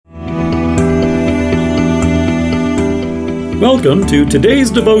Welcome to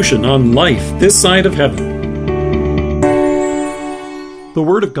today's devotion on life this side of heaven. The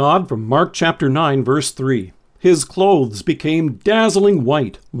Word of God from Mark chapter 9, verse 3. His clothes became dazzling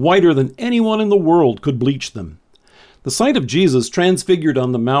white, whiter than anyone in the world could bleach them. The sight of Jesus transfigured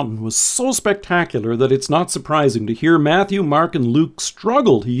on the mountain was so spectacular that it's not surprising to hear Matthew, Mark, and Luke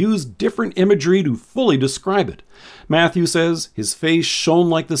struggle to use different imagery to fully describe it. Matthew says, his face shone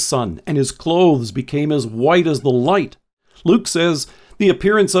like the sun, and his clothes became as white as the light. Luke says, the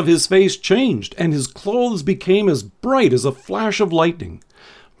appearance of his face changed, and his clothes became as bright as a flash of lightning.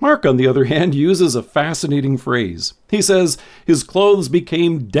 Mark, on the other hand, uses a fascinating phrase. He says, his clothes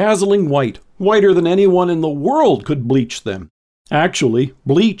became dazzling white, whiter than anyone in the world could bleach them. Actually,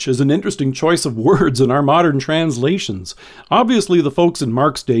 bleach is an interesting choice of words in our modern translations. Obviously, the folks in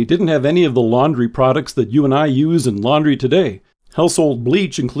Mark's day didn't have any of the laundry products that you and I use in laundry today. Household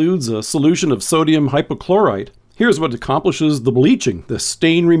bleach includes a solution of sodium hypochlorite. Here's what accomplishes the bleaching, the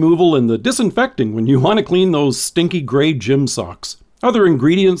stain removal, and the disinfecting when you want to clean those stinky gray gym socks. Other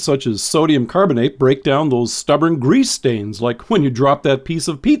ingredients such as sodium carbonate break down those stubborn grease stains, like when you drop that piece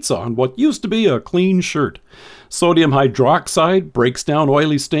of pizza on what used to be a clean shirt. Sodium hydroxide breaks down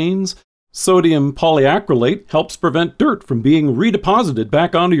oily stains. Sodium polyacrylate helps prevent dirt from being redeposited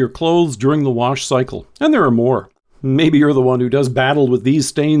back onto your clothes during the wash cycle. And there are more. Maybe you're the one who does battle with these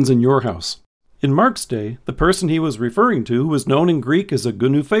stains in your house. In Mark's day, the person he was referring to was known in Greek as a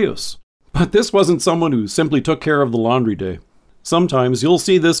gunupheos. But this wasn't someone who simply took care of the laundry day. Sometimes you'll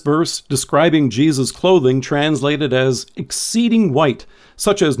see this verse describing Jesus' clothing translated as exceeding white,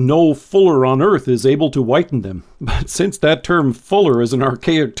 such as no fuller on earth is able to whiten them. But since that term fuller is an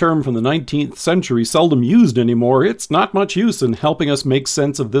archaic term from the 19th century seldom used anymore, it's not much use in helping us make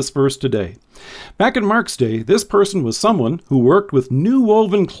sense of this verse today. Back in Mark's day, this person was someone who worked with new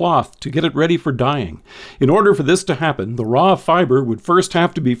woven cloth to get it ready for dyeing. In order for this to happen, the raw fiber would first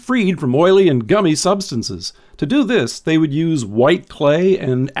have to be freed from oily and gummy substances. To do this, they would use white clay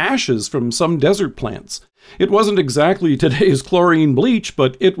and ashes from some desert plants. It wasn't exactly today's chlorine bleach,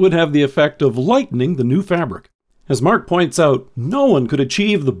 but it would have the effect of lightening the new fabric. As Mark points out, no one could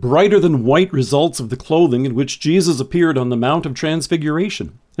achieve the brighter-than-white results of the clothing in which Jesus appeared on the Mount of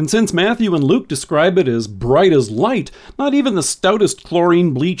Transfiguration. And since Matthew and Luke describe it as bright as light, not even the stoutest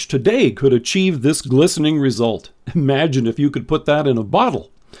chlorine bleach today could achieve this glistening result. Imagine if you could put that in a bottle.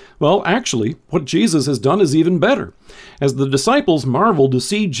 Well, actually, what Jesus has done is even better. As the disciples marveled to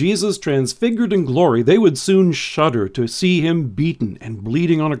see Jesus transfigured in glory, they would soon shudder to see him beaten and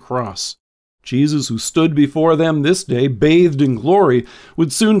bleeding on a cross. Jesus, who stood before them this day, bathed in glory,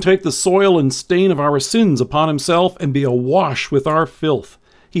 would soon take the soil and stain of our sins upon himself and be awash with our filth.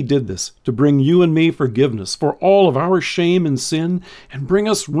 He did this to bring you and me forgiveness for all of our shame and sin and bring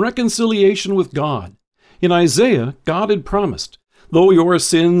us reconciliation with God. In Isaiah, God had promised, though your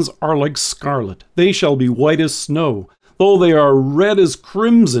sins are like scarlet, they shall be white as snow. Though they are red as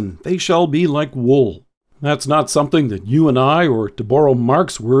crimson, they shall be like wool. That's not something that you and I, or to borrow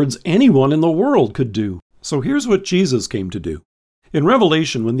Mark's words, anyone in the world could do. So here's what Jesus came to do. In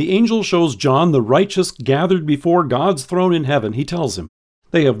Revelation, when the angel shows John the righteous gathered before God's throne in heaven, he tells him,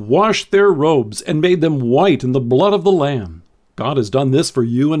 they have washed their robes and made them white in the blood of the Lamb. God has done this for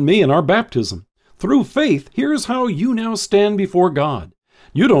you and me in our baptism. Through faith, here's how you now stand before God.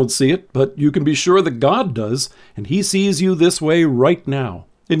 You don't see it, but you can be sure that God does, and he sees you this way right now.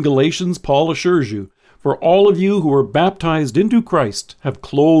 In Galatians, Paul assures you, for all of you who are baptized into Christ have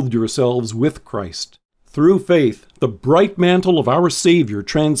clothed yourselves with Christ. Through faith, the bright mantle of our Savior,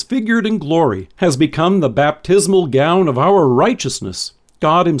 transfigured in glory, has become the baptismal gown of our righteousness.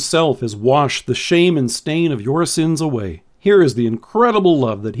 God himself has washed the shame and stain of your sins away. Here is the incredible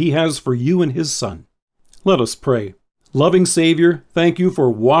love that he has for you and his Son. Let us pray. Loving Savior, thank you for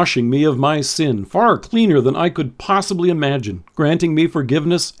washing me of my sin, far cleaner than I could possibly imagine, granting me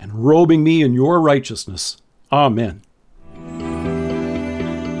forgiveness and robing me in your righteousness. Amen.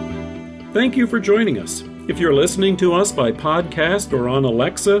 Thank you for joining us. If you're listening to us by podcast or on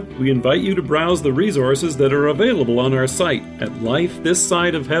Alexa, we invite you to browse the resources that are available on our site at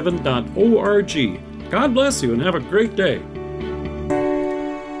lifethissideofheaven.org. God bless you and have a great day.